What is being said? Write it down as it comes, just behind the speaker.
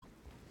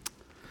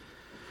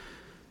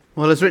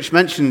Well, as Rich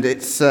mentioned,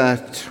 it's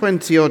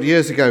 20-odd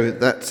years ago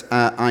that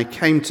I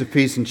came to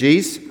P's and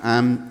G's.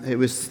 It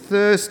was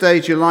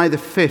Thursday, July the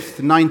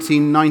 5th,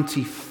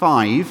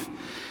 1995.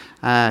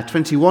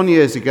 21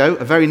 years ago,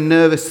 a very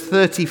nervous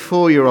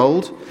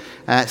 34-year-old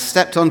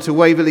stepped onto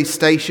Waverley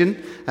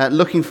Station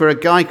looking for a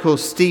guy called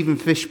Stephen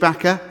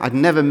Fishbacker. I'd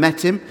never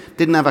met him,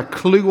 didn't have a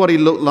clue what he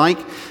looked like,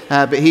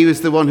 but he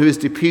was the one who was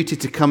deputed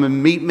to come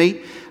and meet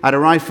me. I'd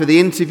arrived for the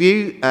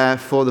interview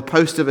for the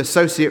post of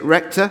Associate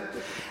Rector.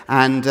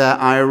 And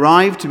I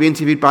arrived to be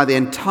interviewed by the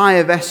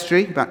entire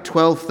vestry, about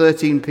 12,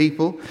 13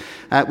 people.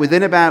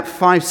 Within about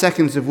 5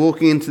 seconds of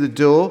walking into the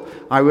door,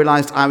 I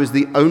realized I was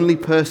the only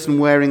person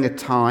wearing a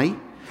tie.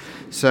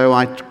 So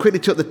I quickly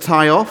took the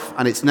tie off,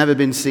 and it's never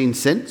been seen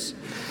since.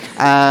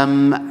 That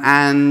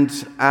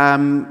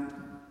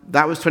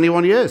was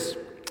 21 years.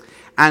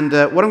 And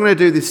what I'm going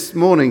to do this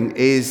morning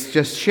is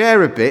just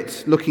share a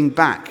bit, looking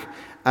back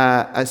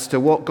as to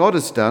what God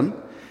has done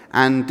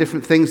and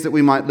different things that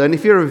we might learn.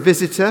 If you're a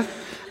visitor,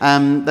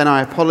 then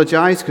I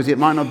apologize because it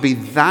might not be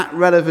that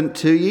relevant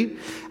to you,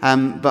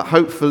 but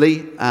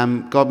hopefully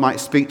God might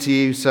speak to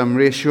you some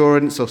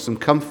reassurance or some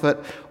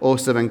comfort or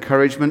some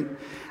encouragement.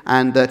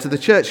 And to the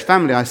church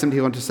family, I simply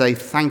want to say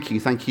thank you.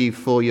 Thank you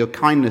for your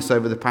kindness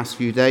over the past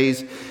few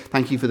days.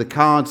 Thank you for the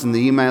cards and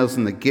the emails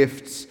and the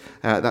gifts.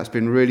 That's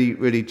been really,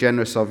 really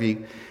generous of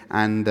you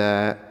and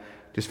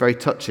just very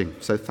touching.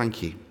 So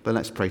thank you. But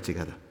let's pray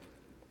together.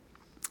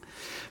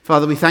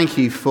 Father, we thank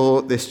you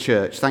for this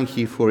church. Thank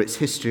you for its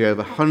history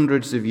over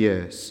hundreds of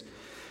years.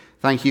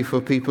 Thank you for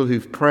people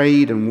who've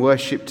prayed and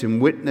worshipped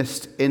and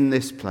witnessed in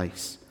this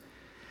place.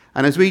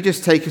 And as we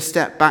just take a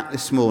step back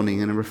this morning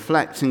and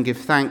reflect and give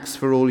thanks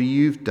for all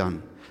you've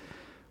done,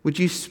 would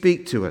you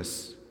speak to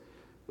us?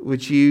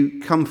 Would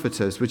you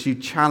comfort us? Would you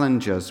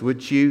challenge us?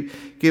 Would you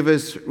give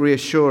us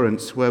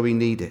reassurance where we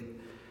need it?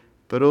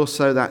 But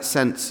also that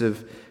sense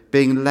of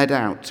being led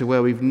out to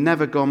where we've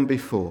never gone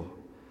before.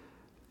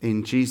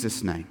 In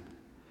Jesus' name,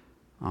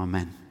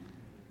 amen.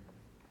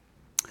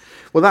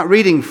 Well, that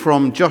reading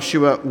from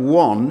Joshua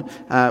 1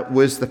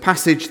 was the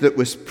passage that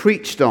was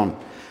preached on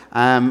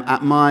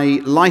at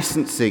my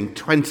licensing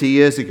 20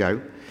 years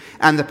ago.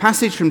 And the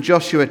passage from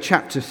Joshua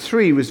chapter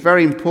 3 was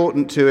very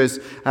important to us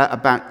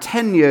about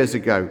 10 years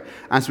ago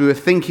as we were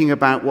thinking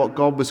about what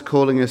God was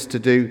calling us to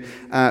do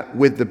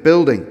with the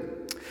building.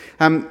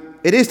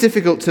 It is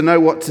difficult to know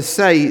what to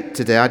say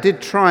today. I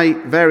did try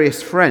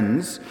various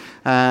friends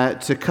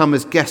to come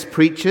as guest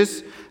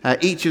preachers.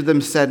 Each of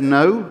them said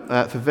no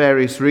for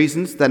various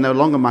reasons. They're no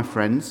longer my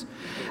friends.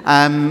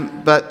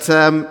 But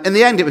in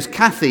the end, it was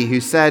Kathy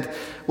who said,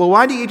 well,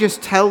 why don't you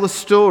just tell the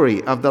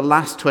story of the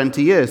last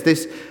 20 years?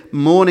 This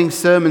morning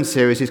sermon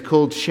series is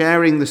called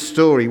Sharing the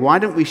Story. Why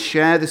don't we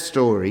share the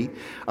story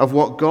of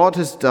what God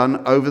has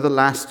done over the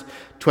last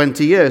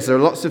 20 years? There are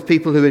lots of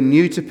people who are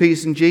new to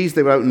P's and G's.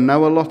 They won't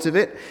know a lot of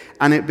it.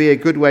 And it'd be a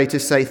good way to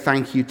say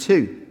thank you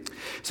too.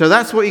 So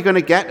that's what you're going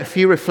to get, a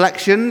few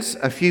reflections,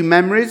 a few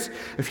memories,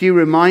 a few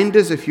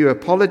reminders, a few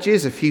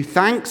apologies, a few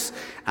thanks,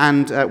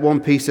 and one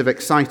piece of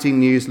exciting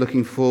news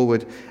looking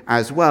forward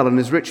as well. And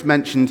as Rich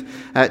mentioned,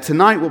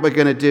 tonight what we're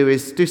going to do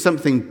is do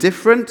something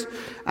different,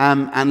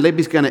 and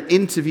Libby's going to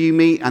interview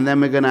me, and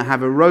then we're going to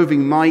have a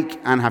roving mic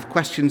and have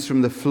questions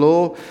from the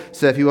floor.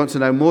 So if you want to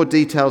know more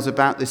details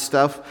about this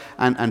stuff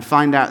and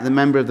find out the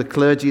member of the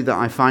clergy that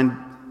I find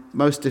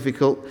most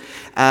difficult,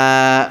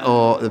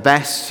 or the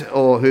best,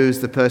 or who's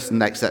the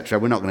person, etc.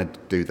 We're not going to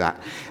do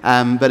that.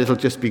 But it'll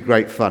just be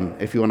great fun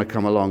if you want to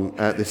come along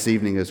this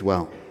evening as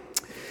well.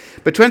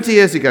 But 20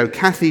 years ago,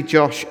 Kathy,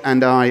 Josh,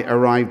 and I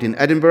arrived in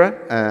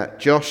Edinburgh.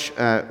 Josh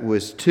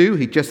was 2.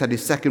 He just had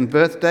his second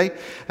birthday.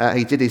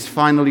 He did his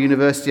final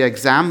university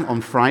exam on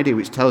Friday,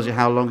 which tells you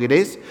how long it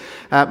is.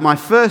 My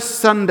first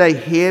Sunday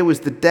here was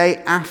the day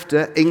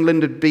after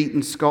England had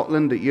beaten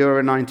Scotland at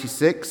Euro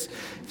 96.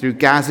 Through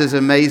Gaz's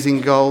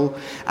amazing goal.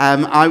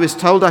 I was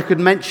told I could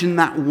mention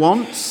that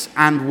once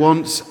and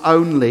once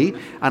only,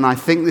 and I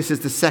think this is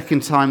the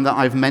second time that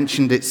I've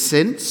mentioned it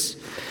since.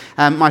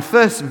 My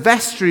first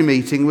vestry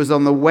meeting was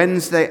on the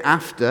Wednesday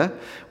after,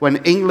 when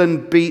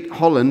England beat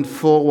Holland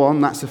 4-1.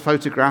 That's a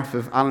photograph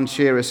of Alan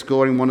Shearer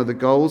scoring one of the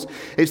goals.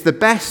 It's the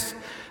best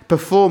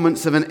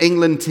performance of an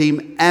England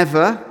team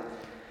ever.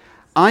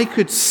 I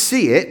could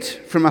see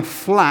it from a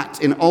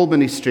flat in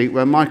Albany Street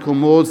where Michael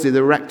Maudsley,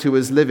 the rector,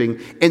 was living.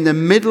 In the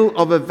middle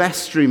of a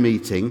vestry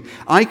meeting,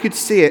 I could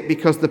see it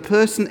because the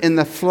person in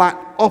the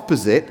flat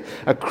opposite,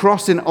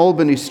 across in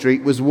Albany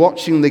Street, was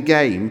watching the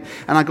game.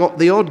 And I got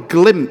the odd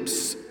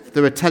glimpse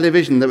through a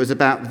television that was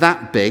about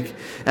that big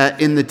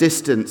in the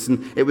distance.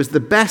 And it was the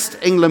best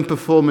England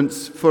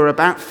performance for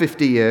about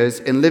 50 years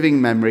in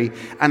living memory.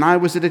 And I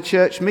was at a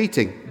church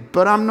meeting.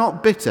 But I'm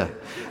not bitter.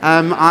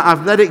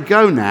 I've let it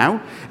go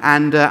now,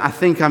 and I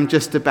think I'm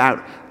just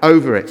about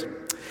over it.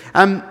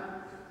 I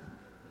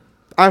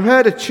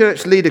heard a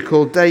church leader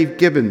called Dave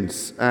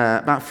Gibbons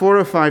about 4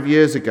 or 5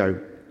 years ago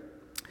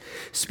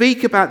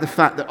speak about the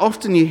fact that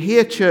often you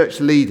hear church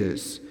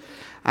leaders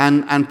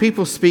and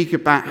people speak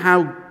about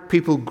how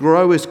people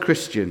grow as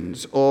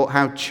Christians or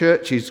how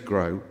churches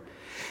grow,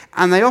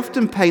 And they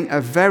often paint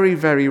a very,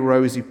 very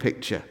rosy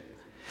picture.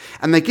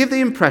 And they give the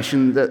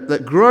impression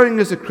that growing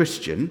as a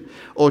Christian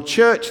or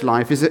church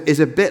life is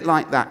a bit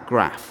like that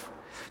graph.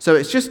 So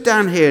it's just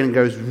down here and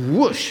goes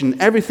whoosh, and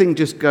everything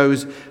just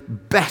goes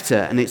better,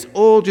 and it's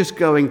all just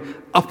going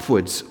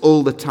upwards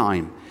all the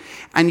time.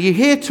 And you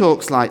hear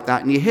talks like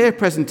that, and you hear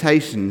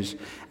presentations,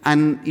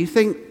 and you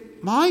think,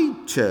 my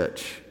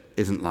church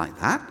isn't like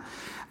that,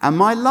 and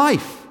my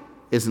life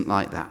isn't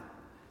like that.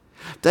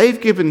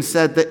 Dave Gibbons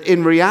said that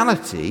in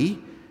reality,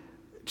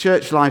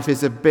 church life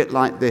is a bit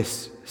like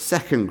this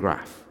second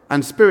graph,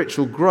 and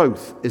spiritual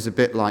growth is a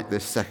bit like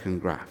this second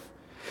graph.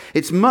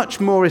 It's much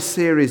more a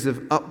series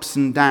of ups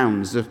and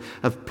downs,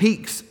 of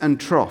peaks and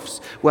troughs,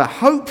 where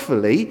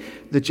hopefully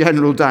the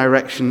general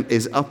direction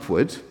is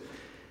upward,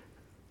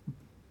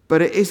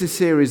 but it is a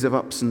series of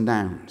ups and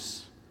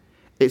downs.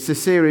 It's a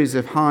series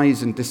of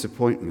highs and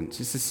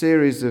disappointments. It's a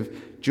series of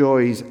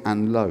joys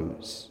and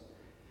lows.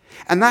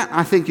 And that,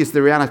 I think, is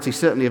the reality,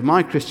 certainly, of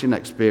my Christian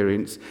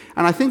experience.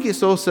 And I think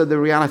it's also the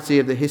reality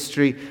of the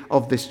history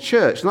of this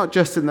church, not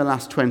just in the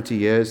last 20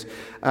 years,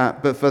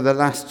 but for the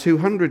last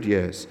 200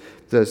 years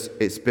that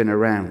it's been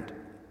around.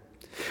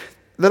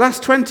 The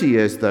last 20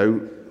 years,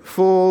 though,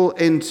 fall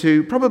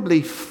into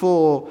probably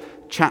 4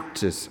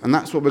 chapters, and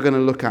that's what we're going to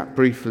look at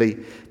briefly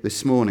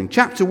this morning.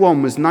 Chapter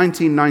 1 was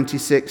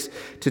 1996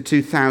 to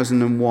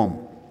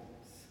 2001.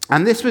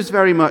 And this was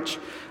very much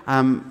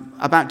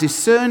about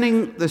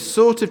discerning the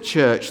sort of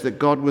church that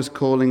God was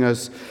calling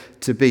us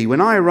to be.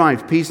 When I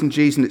arrived,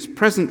 P&G's in its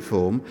present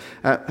form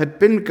had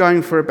been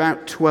going for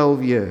about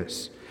 12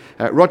 years.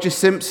 Roger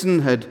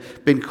Simpson had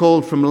been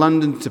called from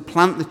London to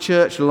plant the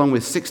church along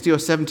with 60 or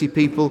 70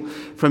 people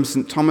from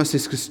St.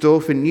 Thomas's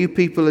Corstorphine. New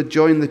people had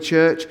joined the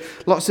church.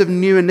 Lots of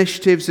new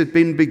initiatives had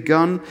been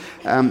begun.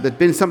 There'd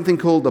been something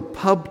called the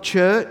pub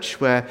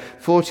church, where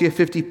 40 or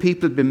 50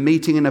 people had been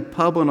meeting in a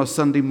pub on a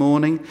Sunday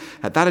morning.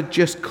 That had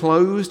just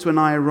closed when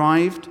I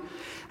arrived.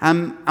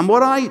 And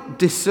what I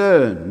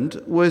discerned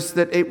was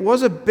that it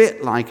was a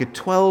bit like a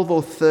 12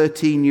 or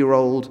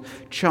 13-year-old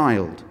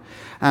child.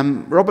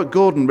 Robert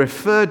Gordon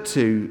referred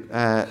to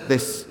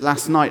this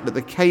last night at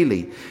the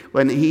Cayley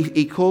when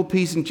he called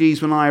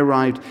P&G's when I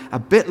arrived a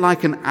bit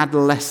like an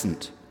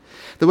adolescent.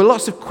 There were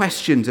lots of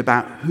questions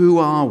about who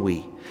are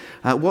we?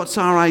 What's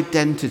our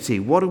identity?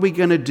 What are we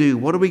going to do?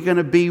 What are we going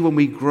to be when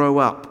we grow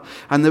up?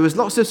 And there was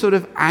lots of sort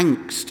of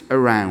angst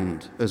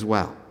around as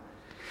well.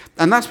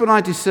 And that's what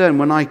I discerned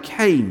when I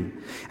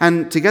came.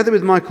 And together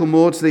with Michael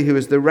Maudsley, who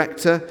was the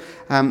rector,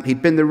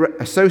 he'd been the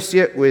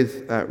associate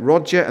with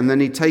Roger, and then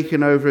he'd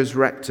taken over as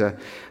rector.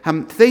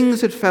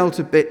 Things had felt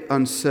a bit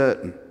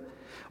uncertain.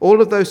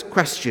 All of those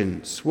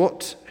questions,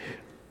 what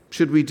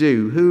should we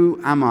do? Who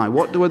am I?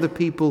 What do other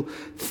people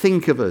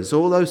think of us?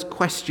 All those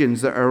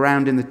questions that are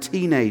around in the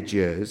teenage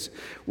years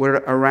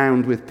were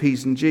around with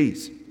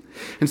P&G's.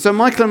 And so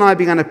Michael and I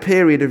began a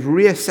period of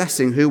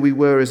reassessing who we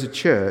were as a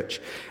church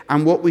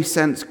and what we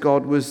sensed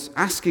God was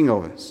asking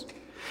of us.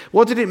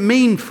 What did it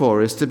mean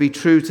for us to be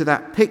true to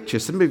that picture?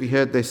 Some of you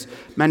heard this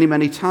many,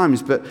 many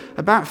times, but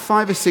about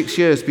 5 or 6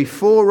 years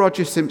before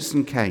Roger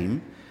Simpson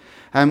came,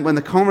 when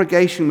the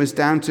congregation was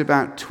down to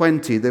about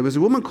 20, there was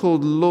a woman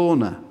called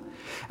Lorna,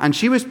 and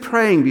she was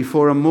praying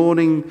before a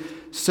morning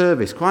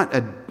service, quite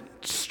a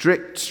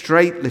strict,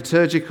 straight,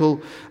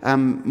 liturgical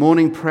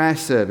morning prayer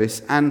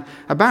service. And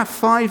about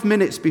 5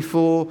 minutes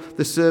before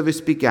the service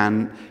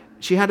began,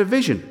 she had a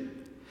vision.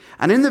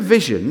 And in the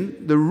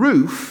vision, the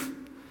roof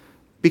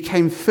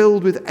became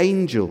filled with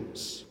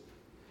angels.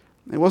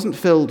 It wasn't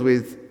filled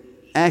with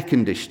air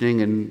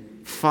conditioning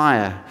and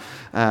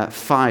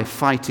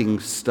firefighting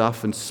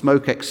stuff and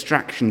smoke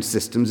extraction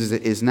systems as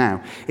it is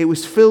now. It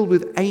was filled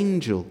with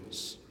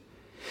angels.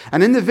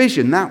 And in the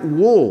vision, that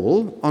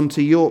wall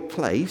onto York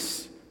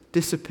Place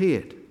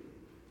disappeared.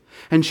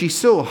 And she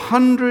saw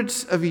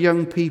hundreds of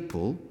young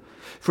people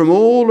from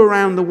all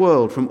around the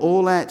world, from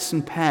all earths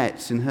and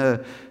pets in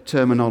her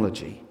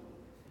terminology,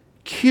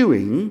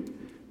 queuing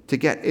to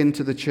get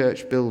into the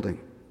church building.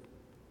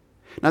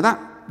 Now that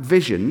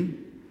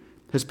vision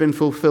has been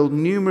fulfilled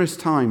numerous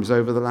times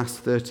over the last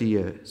 30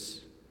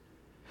 years.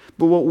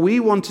 But what we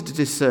wanted to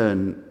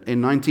discern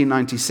in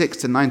 1996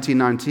 to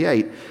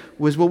 1998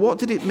 was, well, what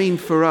did it mean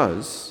for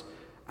us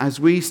as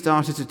we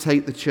started to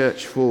take the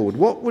church forward?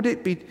 What would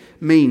it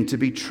mean to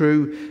be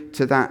true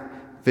to that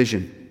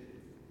vision?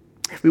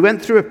 We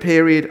went through a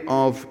period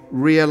of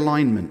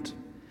realignment.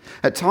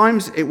 At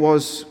times it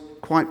was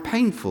quite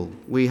painful.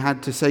 We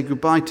had to say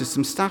goodbye to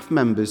some staff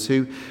members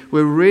who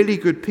were really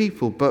good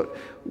people, but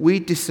we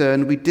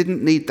discerned we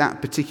didn't need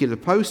that particular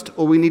post,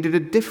 or we needed a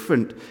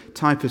different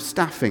type of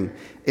staffing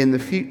in the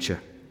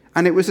future.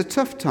 And it was a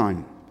tough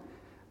time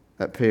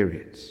at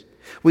periods.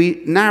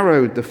 We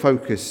narrowed the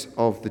focus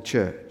of the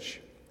church.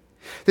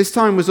 This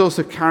time was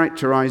also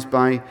characterized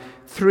by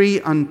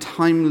 3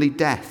 untimely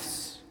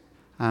deaths.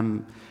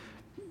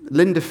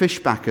 Linda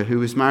Fishbacker, who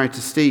was married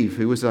to Steve,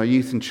 who was our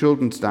youth and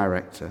children's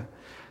director,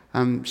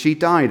 she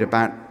died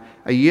about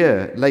a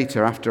year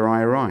later after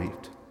I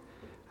arrived.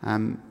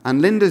 And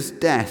Linda's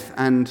death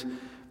and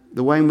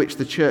the way in which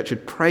the church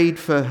had prayed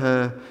for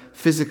her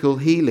physical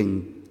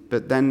healing,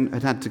 but then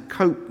had to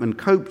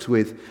coped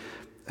with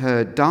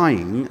her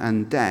dying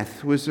and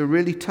death, was a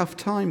really tough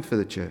time for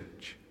the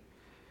church.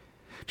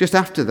 Just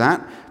after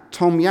that,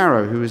 Tom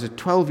Yarrow, who was a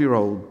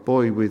 12-year-old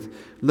boy with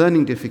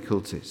learning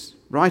difficulties,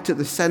 right at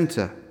the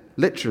centre,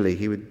 literally,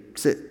 he would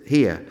sit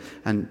here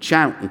and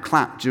shout and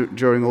clap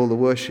during all the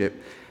worship,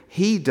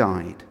 he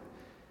died.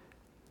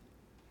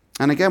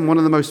 And again, one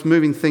of the most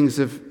moving things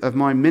of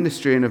my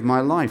ministry and of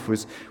my life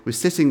was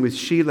sitting with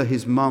Sheila,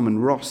 his mum,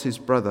 and Ross, his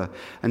brother,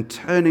 and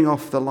turning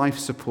off the life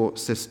support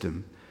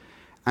system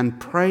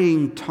and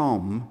praying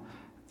Tom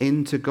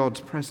into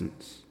God's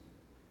presence.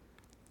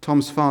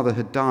 Tom's father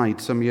had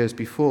died some years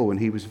before when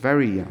he was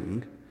very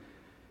young.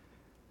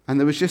 And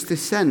there was just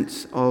this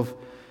sense of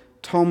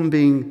Tom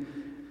being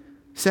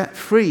set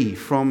free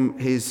from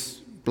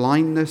his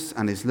blindness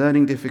and his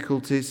learning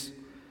difficulties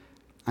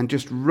and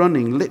just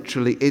running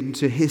literally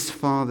into his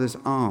father's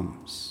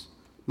arms.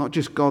 Not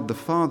just God the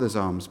Father's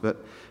arms,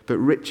 but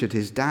Richard,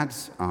 his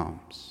dad's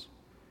arms.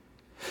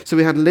 So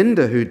we had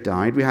Linda who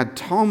died, we had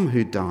Tom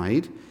who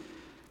died,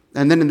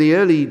 and then in the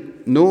early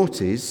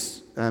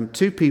noughties,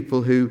 two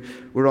people who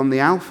were on the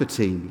Alpha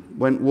team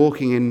went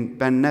walking in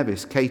Ben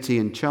Nevis, Katie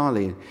and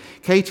Charlie.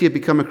 Katie had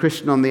become a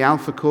Christian on the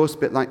Alpha course, a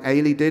bit like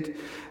Ailey did,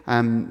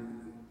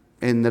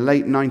 in the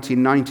late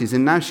 1990s,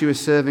 and now she was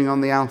serving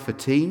on the Alpha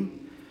team.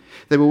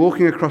 They were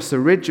walking across the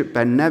ridge at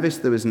Ben Nevis.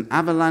 There was an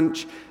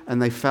avalanche, and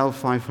they fell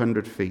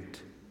 500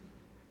 feet.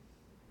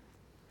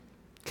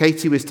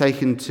 Katie was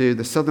taken to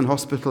the Southern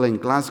Hospital in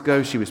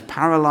Glasgow. She was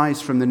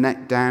paralyzed from the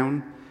neck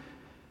down,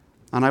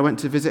 and I went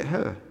to visit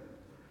her.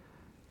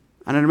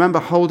 And I remember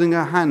holding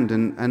her hand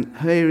and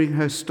hearing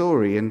her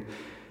story and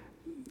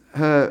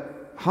her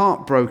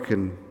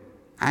heartbroken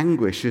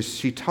anguish as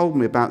she told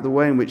me about the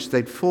way in which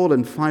they'd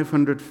fallen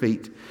 500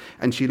 feet,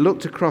 and she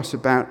looked across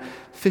about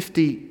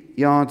 50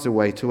 yards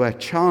away to where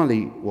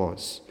Charlie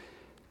was,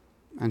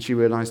 and she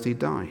realized he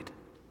died.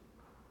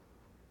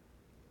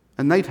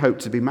 And they'd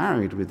hoped to be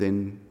married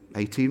within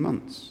 18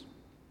 months.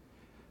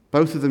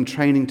 Both of them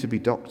training to be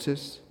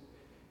doctors.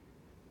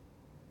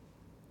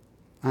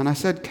 And I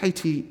said,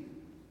 Katie,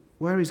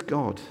 where is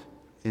God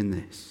in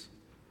this?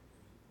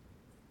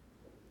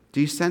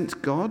 Do you sense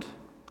God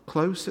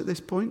close at this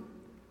point?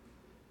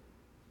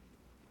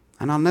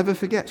 And I'll never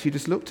forget, she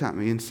just looked at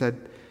me and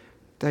said,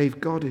 Dave,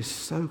 God is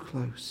so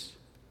close.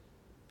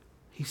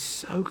 He's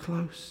so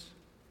close.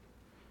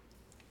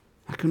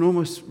 I can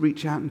almost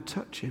reach out and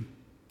touch him.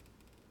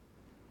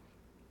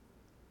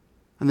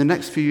 And the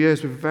next few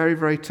years were very,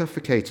 very tough for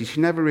Katie.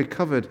 She never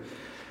recovered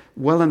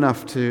well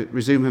enough to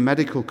resume her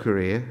medical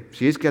career.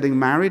 She is getting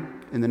married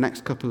in the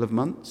next couple of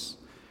months,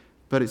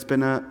 but it's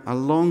been a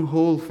long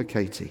haul for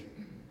Katie.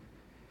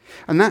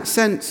 And that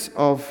sense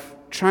of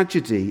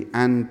tragedy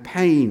and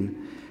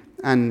pain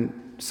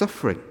and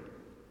suffering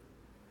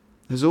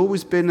has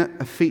always been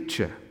a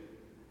feature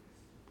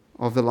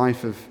of the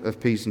life of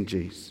P's and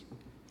G's.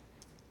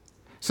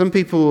 Some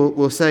people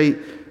will say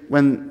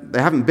when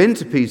they haven't been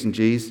to P's and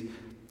G's,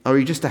 are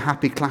you just a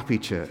happy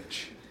clappy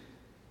church?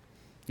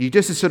 You're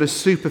just a sort of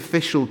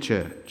superficial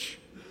church.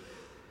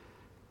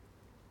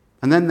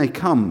 And then they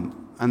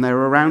come and they're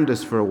around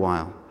us for a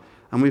while.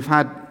 And we've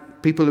had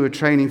people who are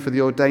training for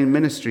the ordained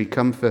ministry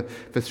come for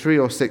 3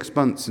 or 6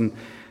 months, and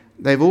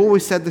they've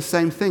always said the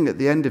same thing at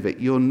the end of it.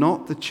 You're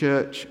not the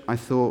church I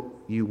thought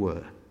you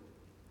were.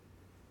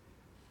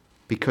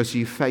 Because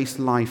you face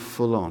life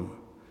full on,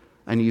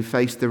 and you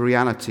face the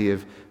reality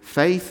of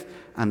faith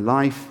and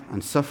life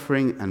and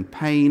suffering and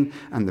pain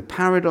and the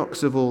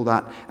paradox of all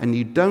that, and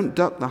you don't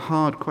duck the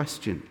hard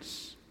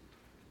questions,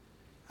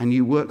 and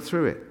you work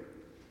through it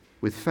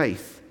with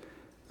faith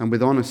and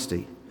with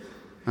honesty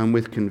and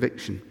with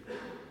conviction.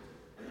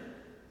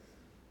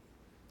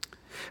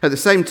 At the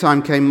same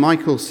time came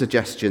Michael's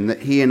suggestion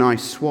that he and I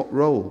swap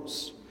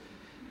roles.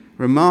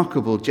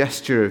 Remarkable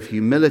gesture of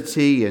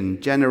humility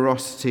and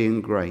generosity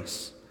and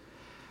grace.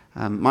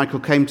 Michael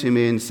came to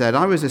me and said,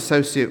 I was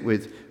associate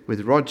with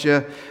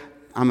Roger.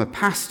 I'm a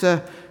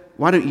pastor.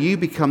 Why don't you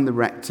become the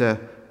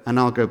rector and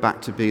I'll go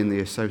back to being the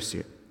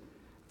associate?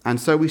 And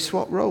so we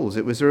swapped roles.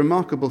 It was a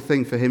remarkable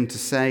thing for him to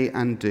say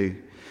and do.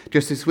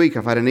 Just this week,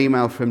 I've had an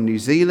email from New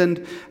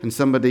Zealand, and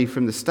somebody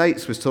from the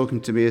States was talking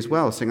to me as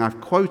well, saying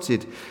I've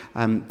quoted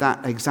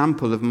that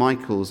example of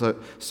Michael's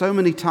so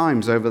many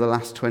times over the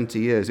last 20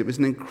 years. It was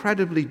an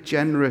incredibly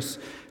generous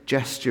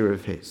gesture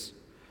of his.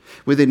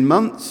 Within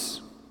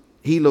months,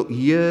 he looked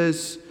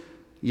years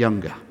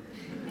younger.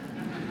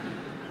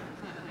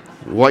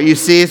 What you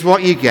see is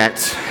what you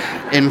get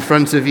in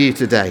front of you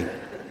today.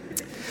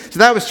 So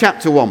that was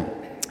chapter 1.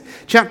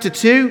 Chapter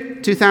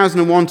 2,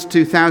 2001 to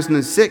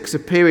 2006, a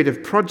period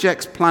of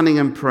projects, planning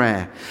and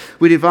prayer.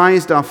 We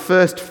devised our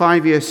first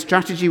 5-year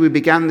strategy. We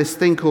began this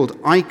thing called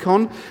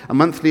Icon, a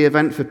monthly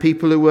event for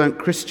people who weren't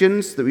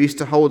Christians that we used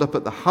to hold up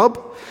at the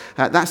hub.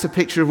 That's a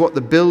picture of what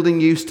the building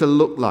used to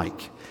look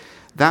like.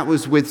 That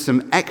was with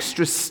some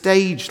extra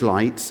stage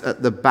lights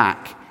at the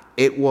back.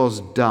 It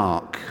was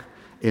dark.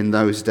 in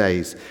those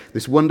days.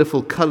 This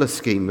wonderful colour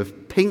scheme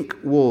of pink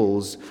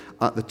walls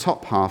at the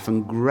top half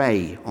and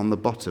grey on the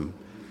bottom.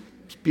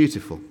 It's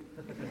beautiful.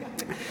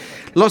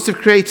 Lots of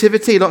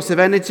creativity, lots of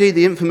energy.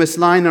 The infamous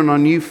line on our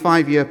new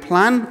 5-year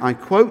plan, I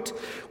quote,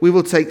 "We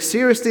will take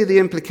seriously the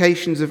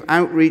implications of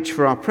outreach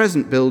for our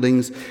present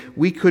buildings.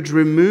 We could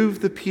remove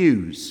the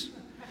pews,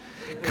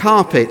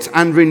 carpet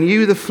and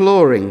renew the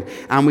flooring,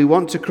 and we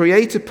want to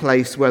create a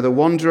place where the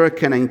wanderer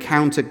can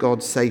encounter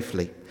God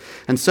safely."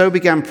 And so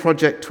began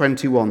Project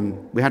 21.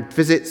 We had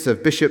visits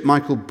of Bishop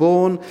Michael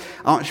Bourne,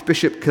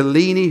 Archbishop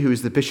Kalini, who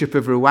is the Bishop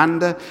of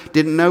Rwanda,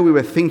 didn't know we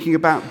were thinking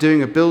about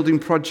doing a building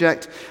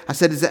project. I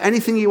said, "Is there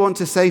anything you want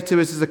to say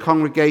to us as a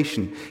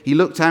congregation?" He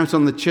looked out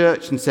on the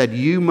church and said,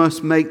 "You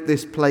must make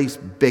this place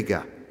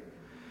bigger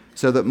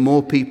so that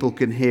more people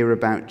can hear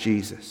about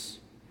Jesus."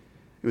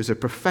 It was a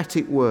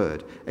prophetic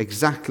word,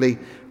 exactly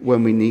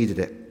when we needed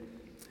it.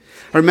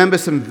 I remember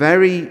some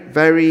very,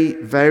 very,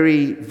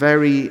 very,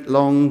 very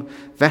long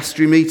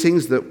vestry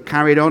meetings that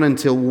carried on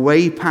until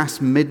way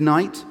past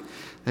midnight.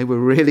 They were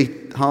really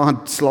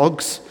hard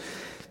slogs.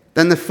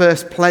 Then the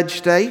first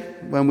pledge day,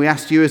 when we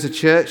asked you as a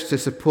church to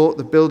support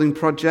the building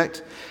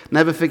project.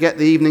 Never forget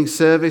the evening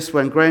service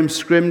when Graham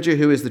Scrimger,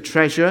 who is the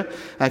treasurer,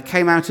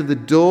 came out of the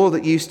door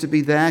that used to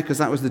be there, because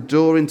that was the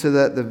door into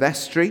the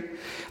vestry.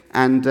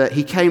 And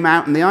he came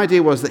out, and the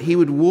idea was that he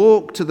would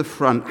walk to the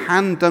front,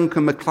 hand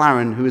Duncan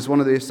McLaren, who is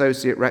one of the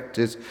associate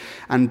rectors,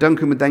 and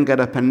Duncan would then get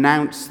up and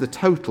announce the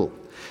total.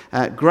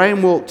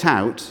 Graham walked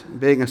out,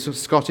 being a sort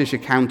of Scottish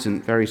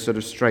accountant, very sort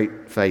of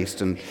straight-faced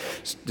and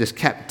just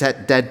kept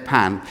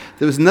deadpan.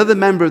 There was another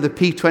member of the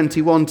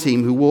P21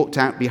 team who walked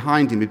out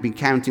behind him, who'd been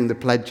counting the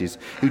pledges,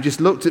 who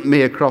just looked at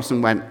me across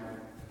and went.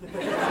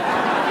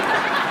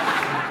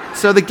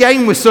 So the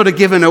game was sort of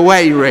given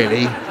away,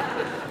 really.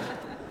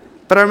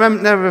 But I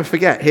never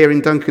forget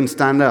hearing Duncan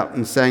stand up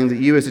and saying that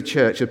you as a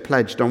church had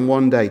pledged on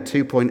one day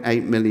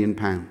 £2.8 million.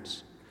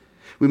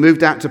 We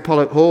moved out to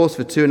Pollock Halls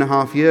for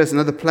 2.5 years,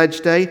 another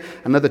pledge day,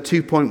 another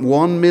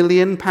 £2.1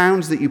 million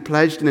that you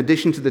pledged in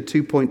addition to the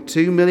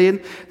 £2.2 million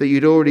that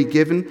you'd already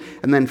given.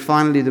 And then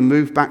finally the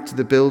move back to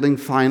the building.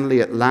 Finally,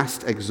 at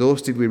last,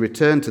 exhausted, we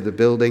returned to the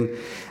building.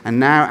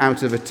 And now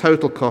out of a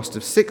total cost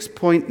of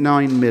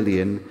 £6.9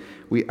 million,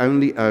 we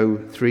only owe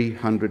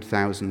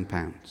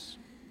 £300,000.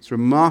 It's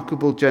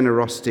remarkable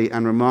generosity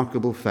and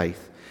remarkable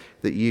faith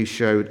that you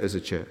showed as a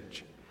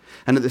church.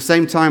 And at the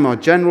same time, our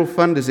general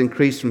fund has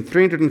increased from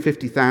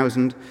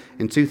 $350,000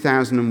 in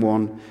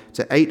 2001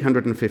 to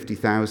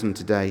 $850,000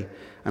 today,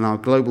 and our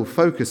global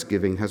focus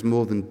giving has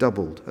more than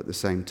doubled at the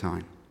same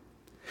time.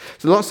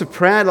 So lots of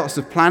prayer, lots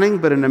of planning,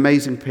 but an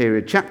amazing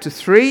period. Chapter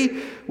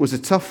 3 was a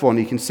tough one.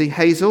 You can see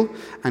Hazel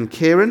and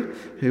Kieran,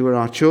 who were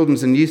our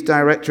children's and youth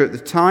director at the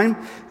time,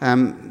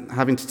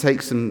 having to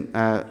take some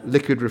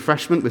liquid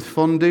refreshment with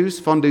fondues.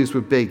 Fondues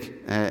were big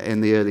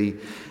in the early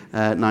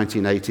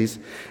 1980s.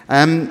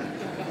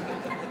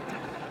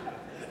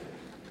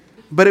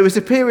 But it was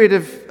a period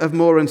of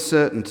more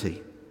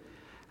uncertainty.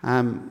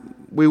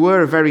 We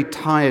were a very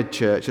tired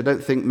church. I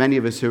don't think many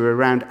of us who were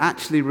around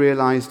actually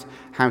realized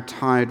how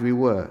tired we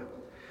were.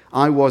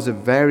 I was a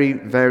very,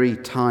 very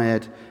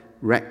tired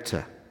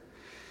rector.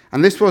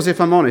 And this was, if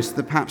I'm honest,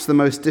 perhaps the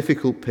most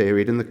difficult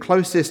period and the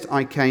closest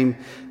I came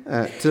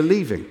to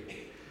leaving.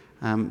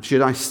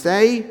 Should I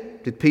stay?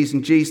 Did P's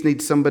and G's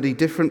need somebody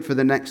different for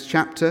the next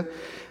chapter?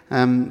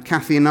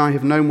 Kathy and I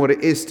have known what it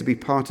is to be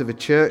part of a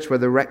church where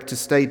the rector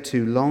stayed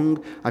too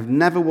long. I've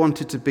never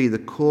wanted to be the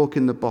cork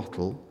in the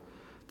bottle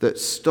that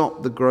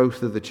stopped the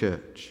growth of the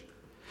church.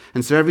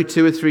 And so every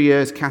 2 or 3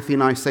 years, Kathy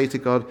and I say to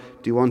God,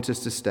 do you want us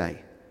to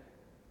stay?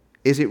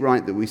 Is it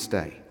right that we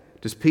stay?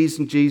 Does P's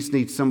and G's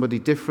need somebody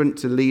different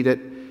to lead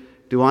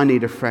it? Do I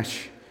need a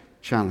fresh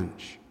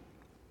challenge?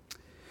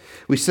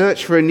 We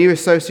searched for a new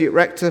associate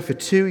rector. For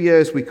 2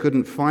 years, we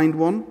couldn't find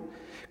one.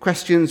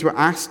 Questions were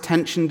asked,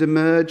 tension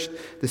emerged.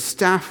 The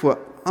staff were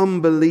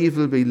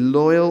unbelievably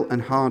loyal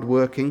and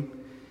hardworking.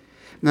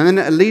 And then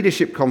at a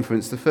leadership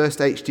conference, the first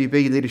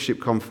HDB leadership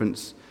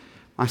conference,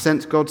 I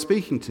sensed God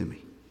speaking to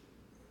me.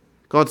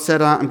 God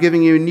said, I'm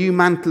giving you a new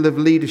mantle of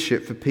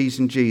leadership for P's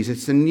and G's.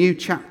 It's a new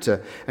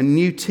chapter. A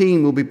new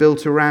team will be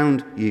built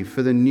around you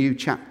for the new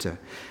chapter.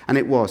 And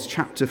it was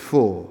chapter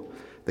 4.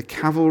 The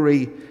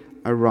cavalry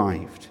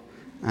arrived.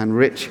 And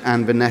Rich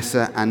and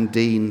Vanessa and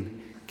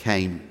Dean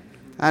came.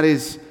 That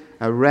is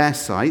a rare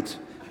sight.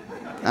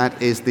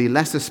 That is the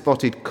lesser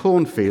spotted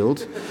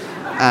cornfield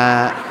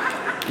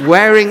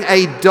wearing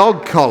a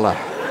dog collar.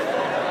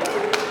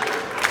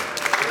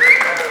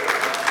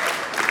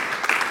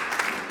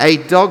 A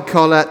dog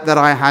collar that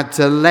I had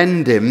to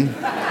lend him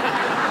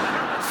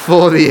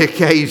for the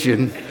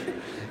occasion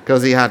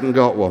because he hadn't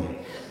got one.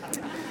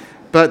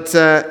 But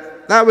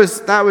that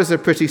was a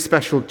pretty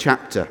special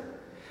chapter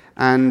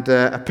and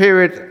a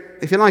period,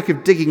 if you like,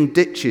 of digging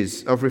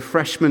ditches of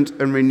refreshment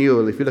and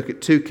renewal. If you look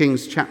at 2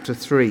 Kings chapter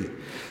 3,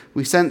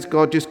 we sense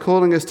God just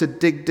calling us to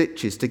dig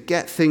ditches, to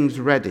get things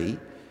ready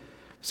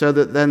so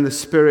that then the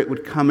Spirit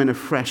would come in a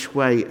fresh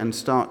way and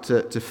start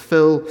to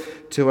fill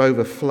to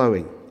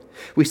overflowing.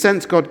 We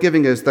sense God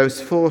giving us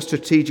those 4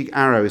 strategic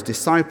arrows: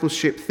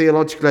 discipleship,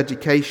 theological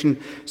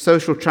education,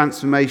 social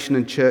transformation,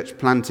 and church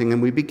planting.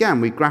 And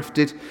we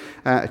grafted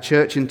a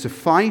church into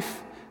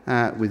Fife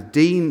with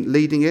Dean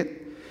leading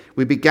it.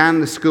 We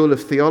began the School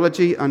of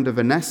Theology under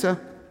Vanessa.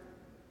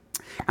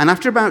 And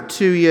after about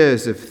 2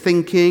 years of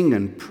thinking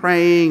and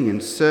praying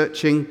and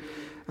searching,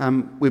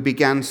 we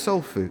began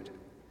Soul Food.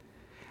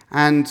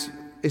 And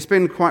it's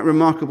been quite a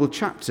remarkable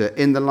chapter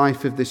in the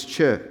life of this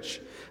church.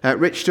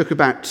 Rich took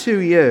about 2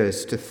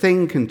 years to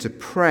think and to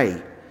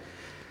pray.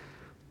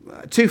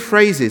 2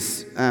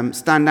 phrases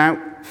stand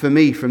out for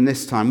me from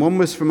this time. One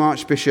was from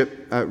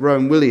Archbishop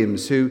Rowan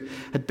Williams, who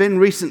had been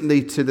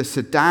recently to the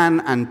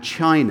Sudan and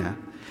China.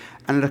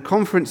 And at a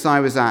conference I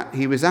was at,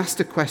 he was asked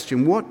a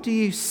question: what do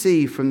you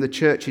see from the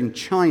church in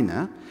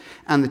China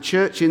and the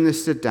church in the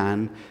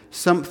Sudan,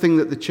 something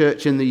that the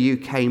church in the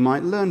UK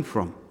might learn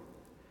from?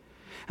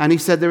 And he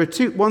said there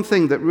are one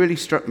thing that really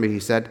struck me. He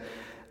said,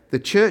 the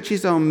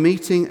churches are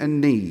meeting a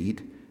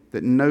need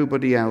that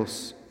nobody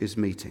else is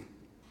meeting.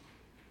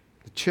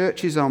 The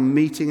churches are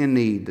meeting a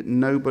need that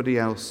nobody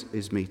else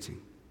is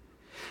meeting.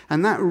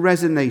 And that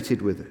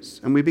resonated with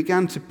us. And we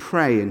began to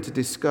pray and to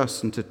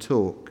discuss and to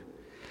talk.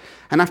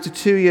 And after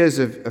 2 years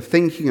of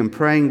thinking and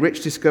praying,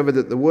 Rich discovered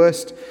that the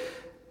worst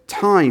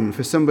time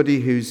for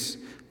somebody who's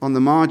on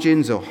the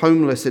margins or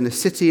homeless in a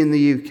city in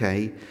the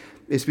UK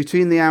is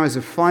between the hours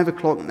of 5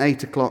 o'clock and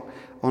 8 o'clock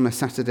on a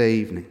Saturday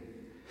evening.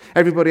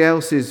 Everybody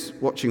else is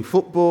watching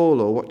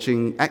football or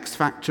watching X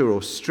Factor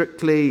or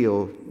Strictly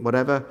or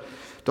whatever,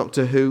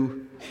 Doctor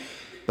Who.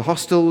 The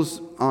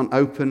hostels aren't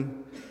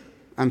open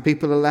and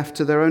people are left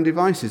to their own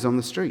devices on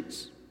the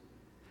streets.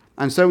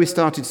 And so we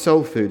started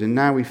Soul Food, and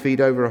now we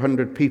feed over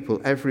 100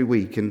 people every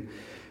week, and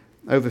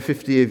over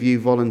 50 of you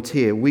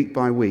volunteer week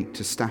by week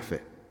to staff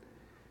it.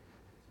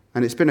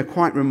 And it's been a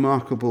quite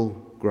remarkable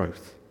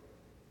growth.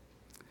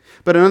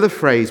 But another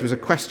phrase was a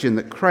question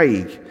that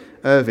Craig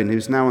Irvin,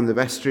 who's now on the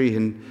vestry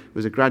and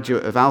was a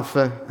graduate of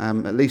Alpha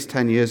at least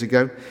 10 years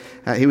ago,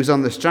 he was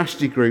on the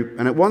strategy group,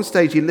 and at one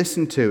stage he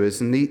listened to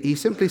us, and he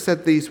simply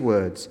said these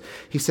words.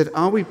 He said,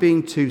 "Are we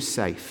being too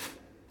safe?"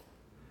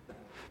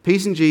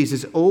 P&G's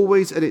is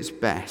always at its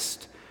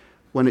best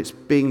when it's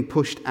being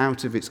pushed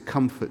out of its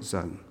comfort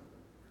zone.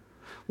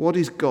 What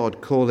is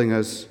God calling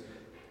us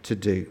to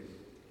do?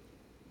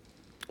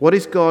 What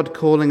is God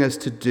calling us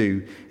to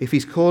do if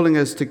he's calling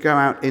us to go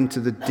out into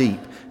the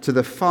deep, to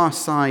the far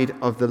side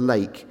of the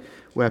lake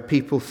where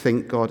people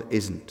think God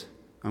isn't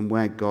and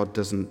where God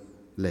doesn't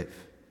live?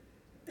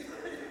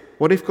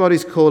 What if God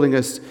is calling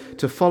us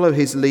to follow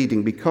his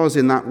leading because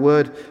in that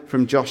word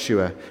from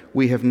Joshua,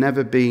 we have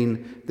never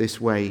been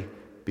this way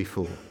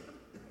before?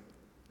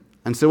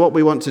 And so what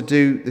we want to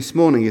do this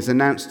morning is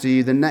announce to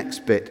you the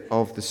next bit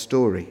of the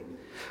story.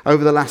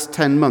 Over the last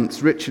 10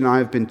 months, Rich and I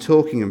have been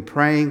talking and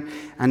praying,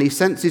 and he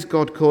senses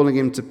God calling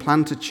him to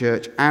plant a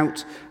church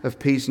out of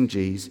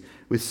P&G's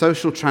with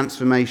social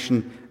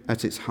transformation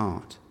at its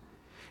heart.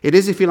 It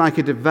is, if you like,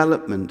 a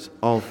development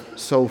of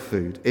Soul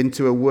Food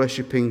into a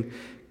worshipping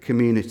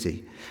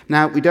community.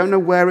 Now, we don't know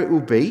where it will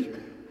be.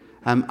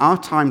 Our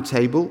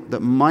timetable,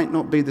 that might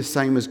not be the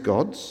same as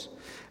God's,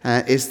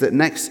 is that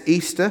next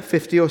Easter,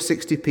 50 or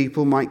 60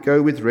 people might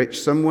go with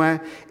Rich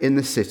somewhere in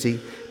the city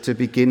to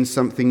begin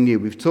something new.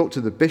 We've talked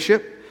to the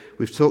bishop,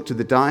 we've talked to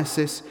the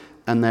diocese,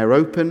 and they're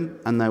open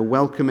and they're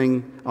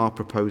welcoming our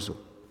proposal.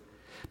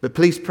 But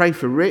please pray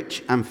for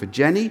Rich and for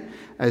Jenny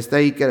as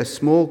they get a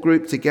small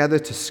group together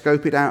to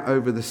scope it out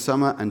over the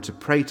summer and to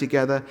pray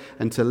together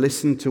and to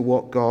listen to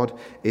what God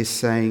is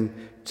saying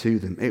to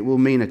them. It will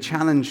mean a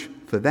challenge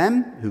for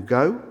them who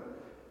go,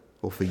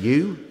 or for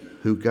you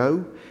who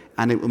go,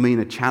 and it will mean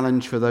a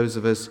challenge for those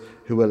of us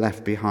who are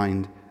left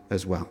behind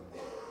as well.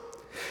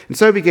 And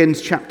so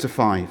begins chapter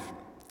 5.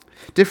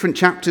 Different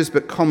chapters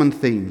but common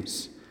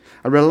themes.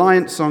 A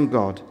reliance on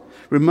God,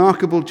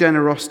 remarkable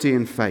generosity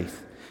and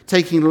faith,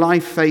 taking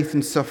life, faith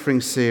and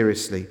suffering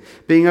seriously,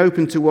 being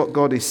open to what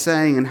God is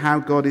saying and how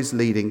God is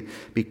leading,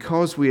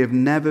 because we have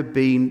never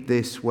been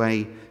this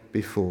way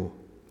before.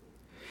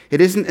 It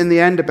isn't in the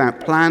end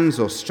about plans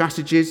or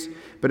strategies,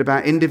 but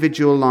about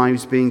individual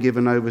lives being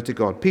given over to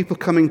God, people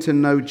coming to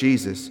know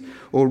Jesus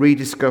or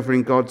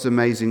rediscovering God's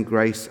amazing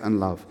grace and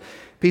love.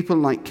 People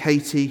like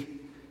Katie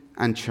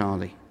and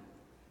Charlie,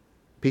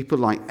 people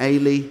like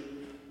Ailey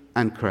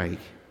and Craig,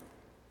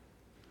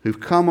 who've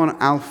come on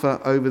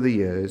Alpha over the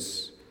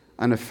years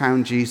and have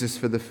found Jesus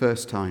for the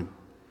first time.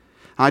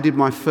 I did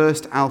my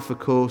first Alpha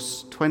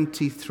course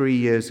 23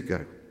 years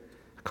ago.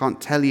 I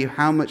can't tell you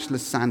how much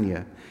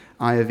lasagna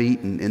I have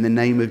eaten in the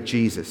name of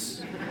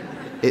Jesus.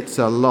 It's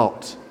a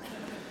lot.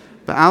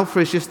 But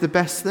Alpha is just the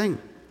best thing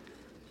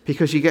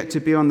because you get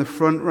to be on the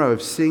front row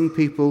of seeing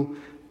people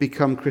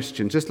become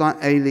Christians, just like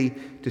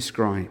Ailey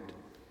described.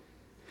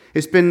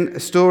 It's been a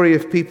story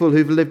of people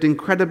who've lived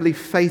incredibly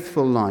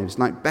faithful lives,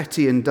 like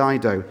Betty and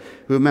Dido,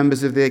 who were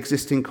members of the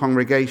existing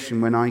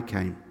congregation when I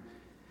came.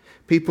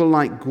 People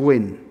like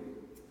Gwyn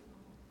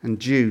and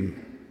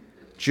June,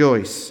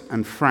 Joyce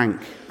and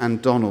Frank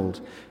and Donald,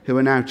 who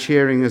are now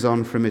cheering us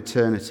on from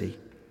eternity.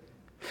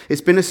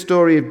 It's been a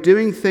story of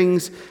doing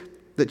things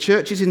that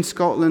churches in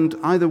Scotland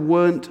either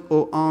weren't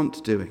or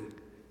aren't doing.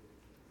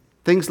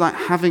 Things like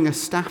having a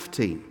staff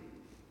team.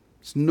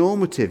 It's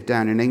normative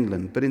down in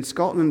England, but in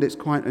Scotland it's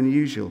quite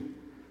unusual.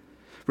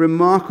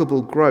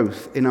 Remarkable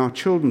growth in our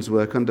children's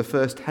work under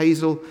first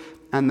Hazel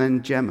and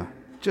then Gemma.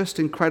 Just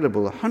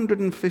incredible.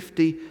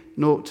 150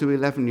 0 to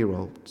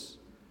 11-year-olds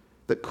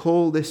that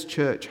call this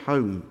church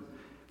home.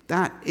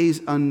 That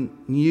is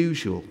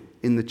unusual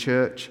in the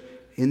church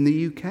in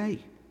the UK.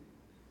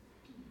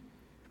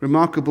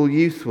 Remarkable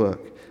youth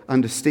work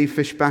under Steve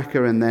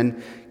Fishbacker and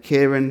then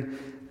Kieran,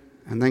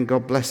 and then,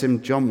 God bless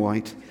him, John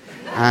White,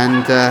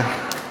 and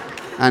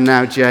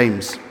now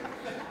James.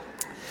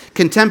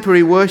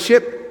 Contemporary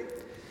worship,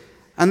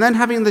 and then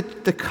having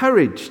the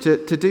courage to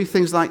do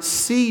things like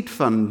seed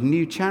fund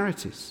new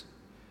charities.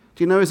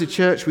 Do you know, as a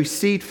church, we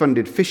seed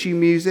funded Fishy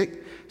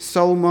Music,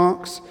 Soul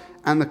Marks,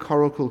 and the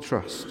Coracle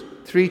Trust.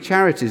 3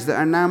 charities that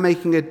are now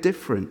making a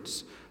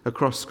difference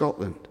across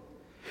Scotland.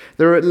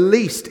 There are at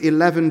least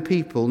 11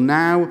 people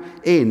now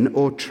in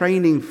or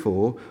training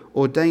for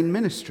ordained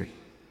ministry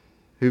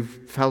who've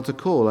felt a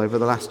call over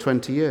the last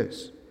 20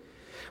 years.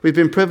 We've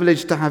been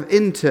privileged to have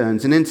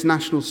interns and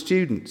international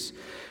students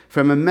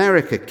from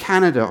America,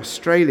 Canada,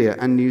 Australia,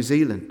 and New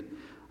Zealand.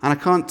 And I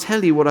can't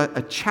tell you what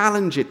a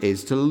challenge it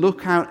is to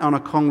look out on a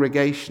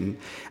congregation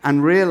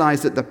and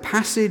realize that the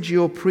passage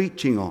you're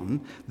preaching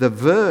on, the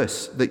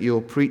verse that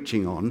you're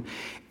preaching on,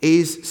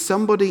 is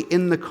somebody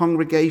in the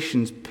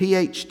congregation's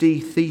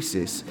PhD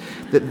thesis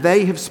that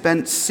they have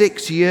spent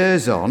 6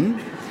 years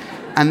on,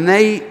 and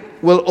they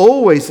will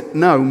always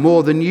know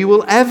more than you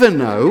will ever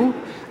know,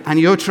 and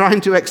you're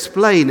trying to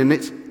explain, and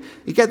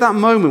you get that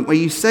moment where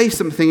you say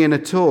something in a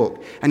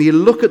talk and you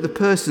look at the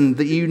person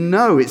that you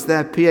know it's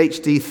their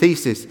PhD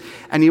thesis,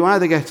 and you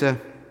either get a,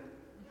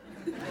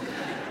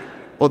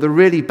 or the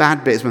really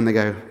bad bit is when they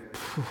go,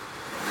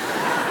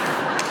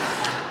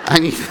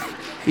 and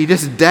you're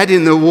just dead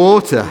in the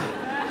water.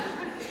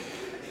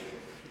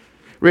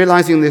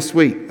 Realising this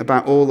week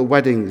about all the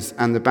weddings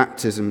and the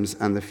baptisms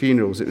and the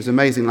funerals, it was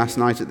amazing last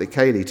night at the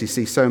Cayley to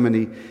see so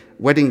many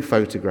wedding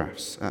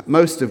photographs,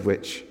 most of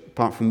which,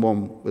 apart from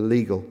one, were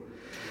legal.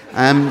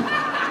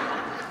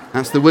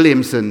 That's the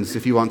Williamsons,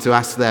 if you want to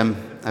ask them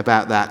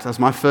about that. That's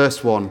my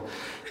first one.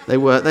 They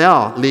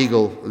are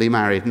legally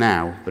married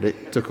now, but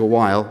it took a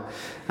while.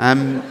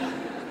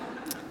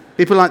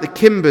 People like the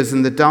Kimbers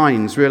and the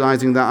Dines,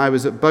 realising that I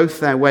was at both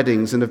their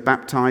weddings and have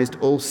baptised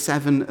all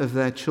 7 of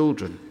their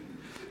children.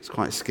 It's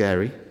quite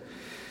scary.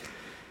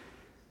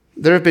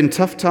 There have been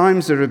tough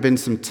times, there have been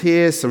some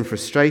tears, some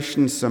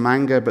frustrations, some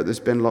anger, but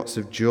there's been lots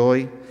of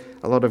joy,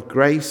 a lot of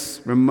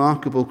grace,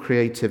 remarkable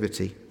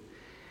creativity,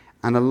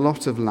 and a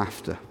lot of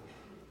laughter.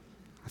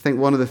 I think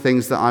one of the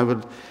things that I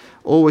would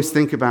always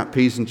think about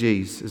P's and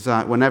G's is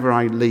that whenever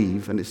I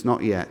leave, and it's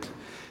not yet,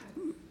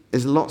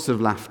 is lots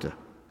of laughter.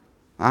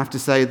 I have to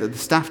say that the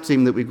staff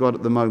team that we've got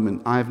at the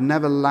moment, I have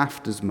never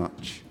laughed as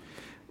much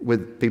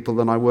with people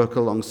than I work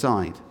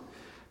alongside.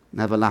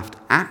 Never laughed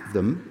at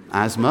them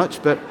as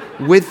much, but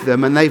with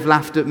them, and they've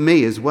laughed at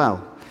me as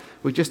well.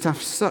 We just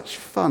have such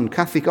fun.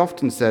 Kathy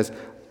often says,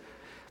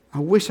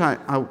 she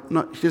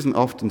doesn't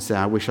often say,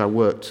 I wish I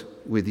worked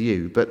with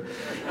you, but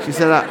she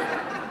said,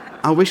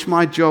 I wish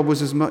my job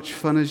was as much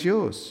fun as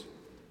yours.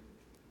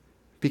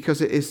 Because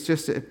it is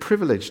just a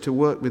privilege to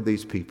work with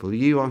these people.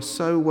 You are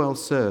so well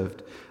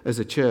served as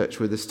a church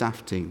with a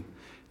staff team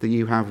that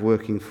you have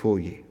working for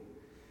you.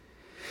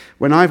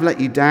 When I've let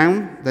you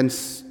down, then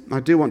I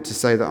do want to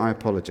say that I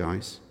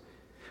apologise.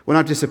 When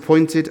I've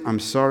disappointed, I'm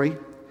sorry.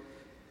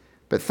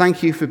 But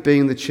thank you for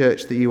being the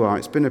church that you are.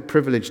 It's been a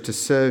privilege to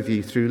serve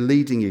you through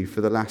leading you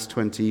for the last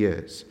 20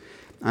 years.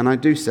 And I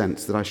do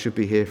sense that I should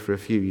be here for a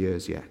few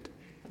years yet.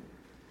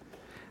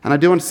 And I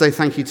do want to say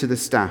thank you to the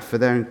staff for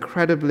their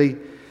incredibly,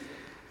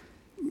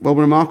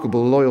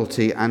 remarkable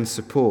loyalty and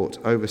support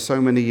over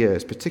so many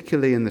years,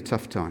 particularly in the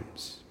tough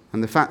times.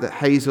 And the fact that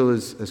Hazel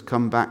has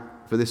come back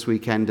for this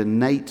weekend, and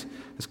Nate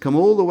has come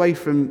all the way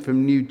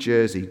from New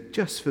Jersey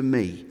just for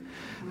me.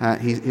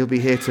 He'll be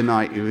here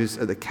tonight. He was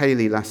at the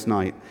Cayley last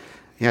night.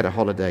 He had a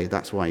holiday,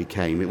 that's why he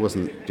came. It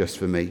wasn't just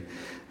for me.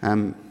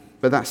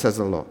 But that says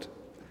a lot.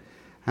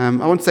 I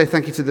want to say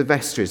thank you to the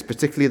vestries,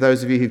 particularly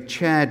those of you who've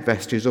chaired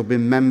vestries or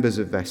been members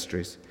of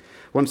vestries.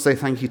 I want to say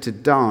thank you to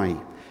Di,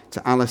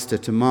 to Alistair,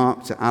 to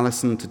Mark, to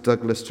Alison, to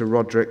Douglas, to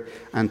Roderick,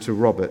 and to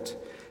Robert.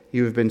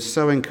 You have been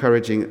so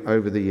encouraging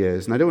over the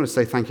years. And I do want to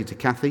say thank you to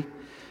Kathy.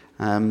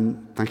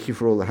 Thank you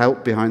for all the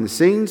help behind the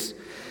scenes,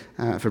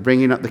 for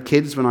bringing up the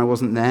kids when I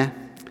wasn't there,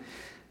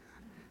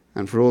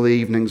 and for all the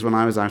evenings when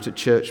I was out at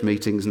church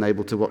meetings and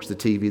able to watch the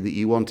TV that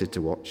you wanted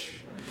to watch.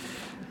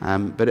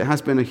 But it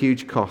has been a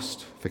huge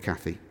cost for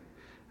Kathy.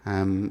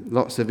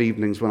 Lots of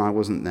evenings when I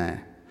wasn't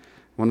there.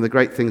 One of the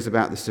great things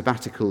about the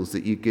sabbaticals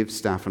that you give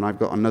staff, and I've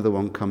got another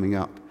one coming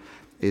up,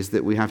 is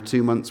that we have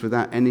 2 months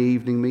without any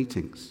evening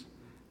meetings.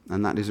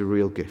 And that is a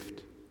real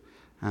gift.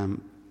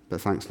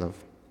 But thanks, love.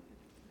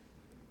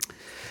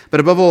 But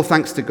above all,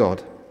 thanks to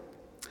God,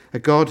 a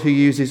God who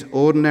uses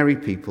ordinary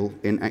people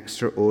in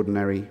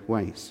extraordinary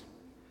ways.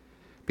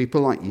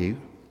 people like you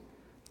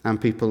and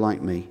people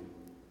like me.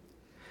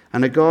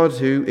 And a God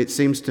who, it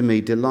seems to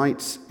me,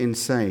 delights in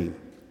saying,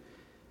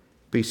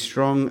 be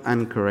strong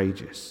and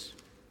courageous.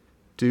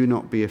 Do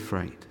not be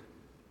afraid.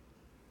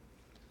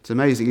 It's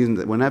amazing, isn't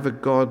it? Whenever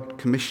God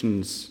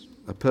commissions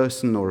a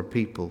person or a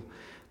people,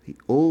 he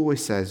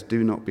always says,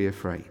 do not be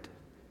afraid.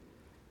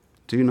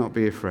 Do not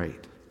be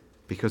afraid,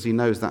 because he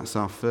knows that's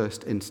our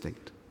first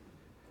instinct.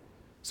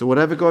 So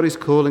whatever God is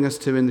calling us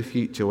to in the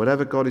future,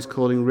 whatever God is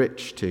calling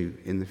Rich to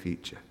in the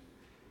future,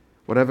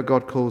 whatever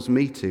God calls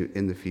me to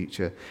in the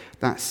future,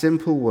 that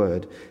simple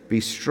word, be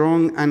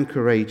strong and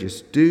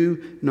courageous,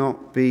 do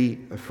not be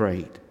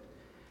afraid.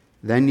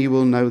 Then you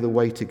will know the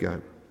way to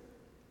go,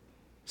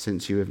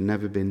 since you have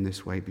never been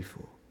this way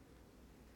before.